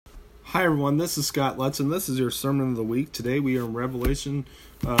Hi everyone, this is Scott Lutz, and this is your Sermon of the Week. Today we are in Revelation.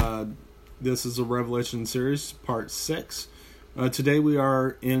 This is a Revelation series, part 6. Today we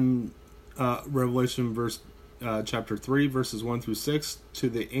are in Revelation chapter 3, verses 1 through 6, to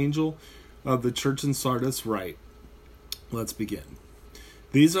the angel of the church in Sardis write. Let's begin.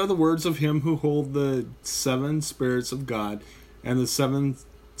 These are the words of him who holds the 7 spirits of God and the 7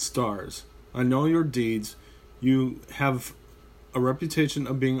 stars. I know your deeds. You have a reputation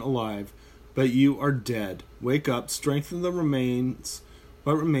of being alive, but you are dead. Wake up, strengthen what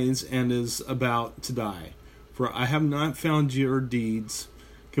remains and is about to die. For I have not found your deeds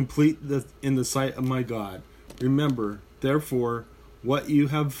complete in the sight of my God. Remember, therefore, what you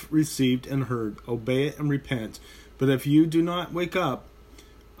have received and heard, obey it and repent. But if you do not wake up,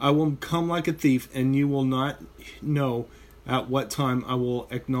 I will come like a thief, and you will not know at what time I will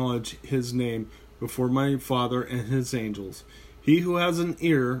acknowledge his name before my Father and his angels. He who has an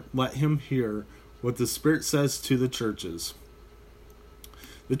ear, let him hear what the Spirit says to the churches.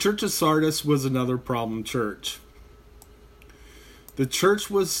 The church of Sardis was another problem church. The church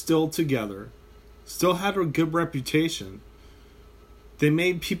was still together, still had a good reputation. They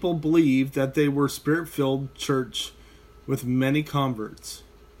made people believe that they were Spirit-filled church with many converts.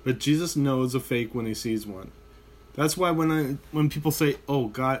 But Jesus knows a fake when he sees one. That's why when people say, "Oh,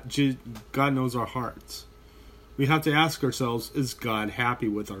 God knows our hearts," we have to ask ourselves, is God happy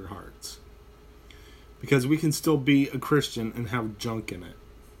with our hearts? Because we can still be a Christian and have junk in it.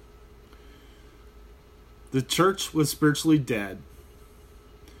 The church was spiritually dead.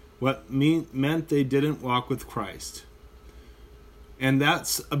 What meant they didn't walk with Christ. And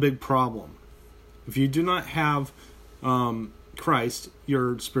that's a big problem. If you do not have Christ,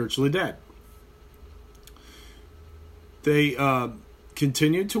 you're spiritually dead. They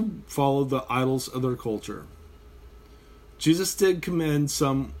continued to follow the idols of their culture. Jesus did commend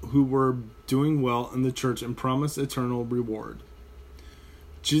some who were doing well in the church and promised eternal reward.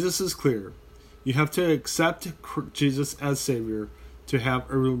 Jesus is clear. You have to accept Jesus as Savior to have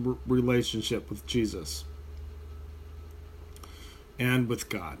a relationship with Jesus and with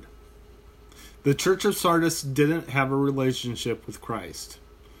God. The church of Sardis didn't have a relationship with Christ.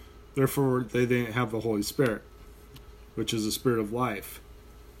 Therefore, they didn't have the Holy Spirit, which is the Spirit of life.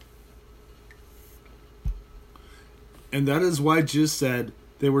 And that is why Jesus said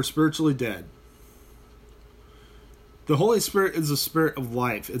they were spiritually dead. The Holy Spirit is the Spirit of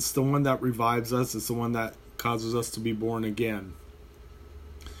life. It's the one that revives us. It's the one that causes us to be born again.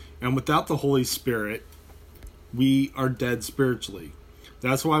 And without the Holy Spirit, we are dead spiritually.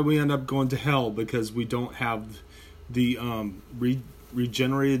 That's why we end up going to hell, because we don't have the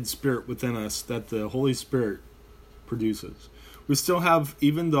regenerated spirit within us that the Holy Spirit produces. We still have,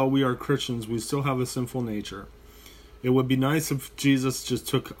 even though we are Christians, we still have a sinful nature. It would be nice if Jesus just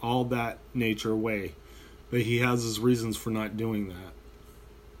took all that nature away, but he has his reasons for not doing that.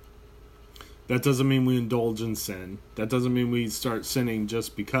 That doesn't mean we indulge in sin. That doesn't mean we start sinning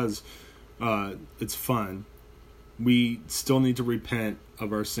just because it's fun. We still need to repent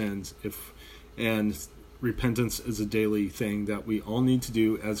of our sins, and repentance is a daily thing that we all need to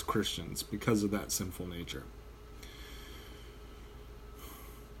do as Christians because of that sinful nature.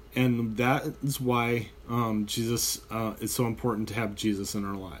 And that is why Jesus it's so important to have Jesus in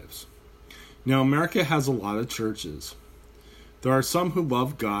our lives. Now, America has a lot of churches. There are some who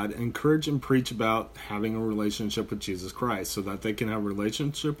love God, encourage and preach about having a relationship with Jesus Christ so that they can have a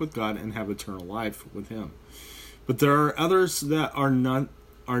relationship with God and have eternal life with him. But there are others that are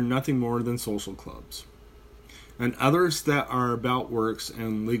nothing more than social clubs. And others that are about works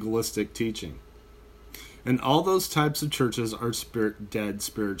and legalistic teaching. And all those types of churches are dead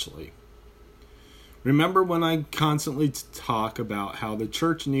spiritually. Remember when I constantly talk about how the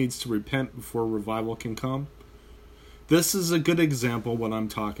church needs to repent before revival can come? This is a good example of what I'm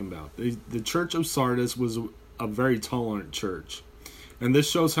talking about. The church of Sardis was a very tolerant church. And this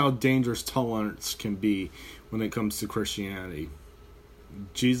shows how dangerous tolerance can be when it comes to Christianity.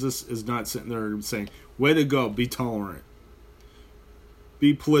 Jesus is not sitting there saying, "Way to go, be tolerant.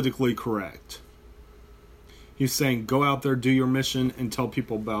 Be politically correct." He's saying, go out there, do your mission, and tell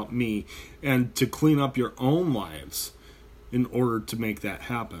people about me, and to clean up your own lives in order to make that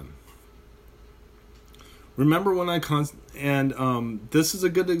happen. Remember when this is a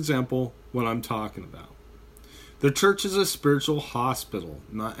good example what I'm talking about. The church is a spiritual hospital,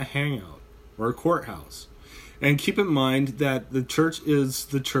 not a hangout or a courthouse. And keep in mind that the church is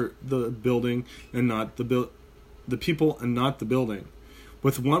the building, and not the people, and not the building,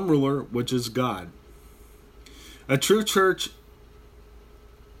 with one ruler, which is God. A true church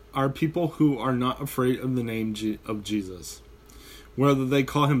are people who are not afraid of the name of Jesus. whether they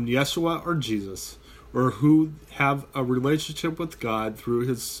call him Yeshua or Jesus, or who have a relationship with God through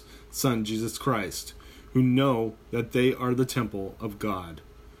his Son, Jesus Christ, who know that they are the temple of God.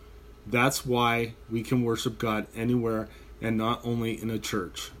 That's why we can worship God anywhere and not only in a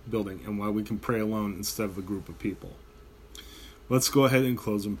church building, and why we can pray alone instead of a group of people. Let's go ahead and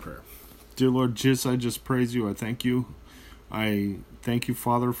close in prayer. Dear Lord Jesus, I just praise you. I thank you. I thank you,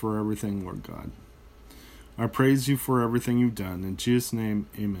 Father, for everything, Lord God. I praise you for everything you've done. In Jesus' name,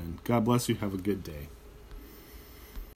 amen. God bless you. Have a good day.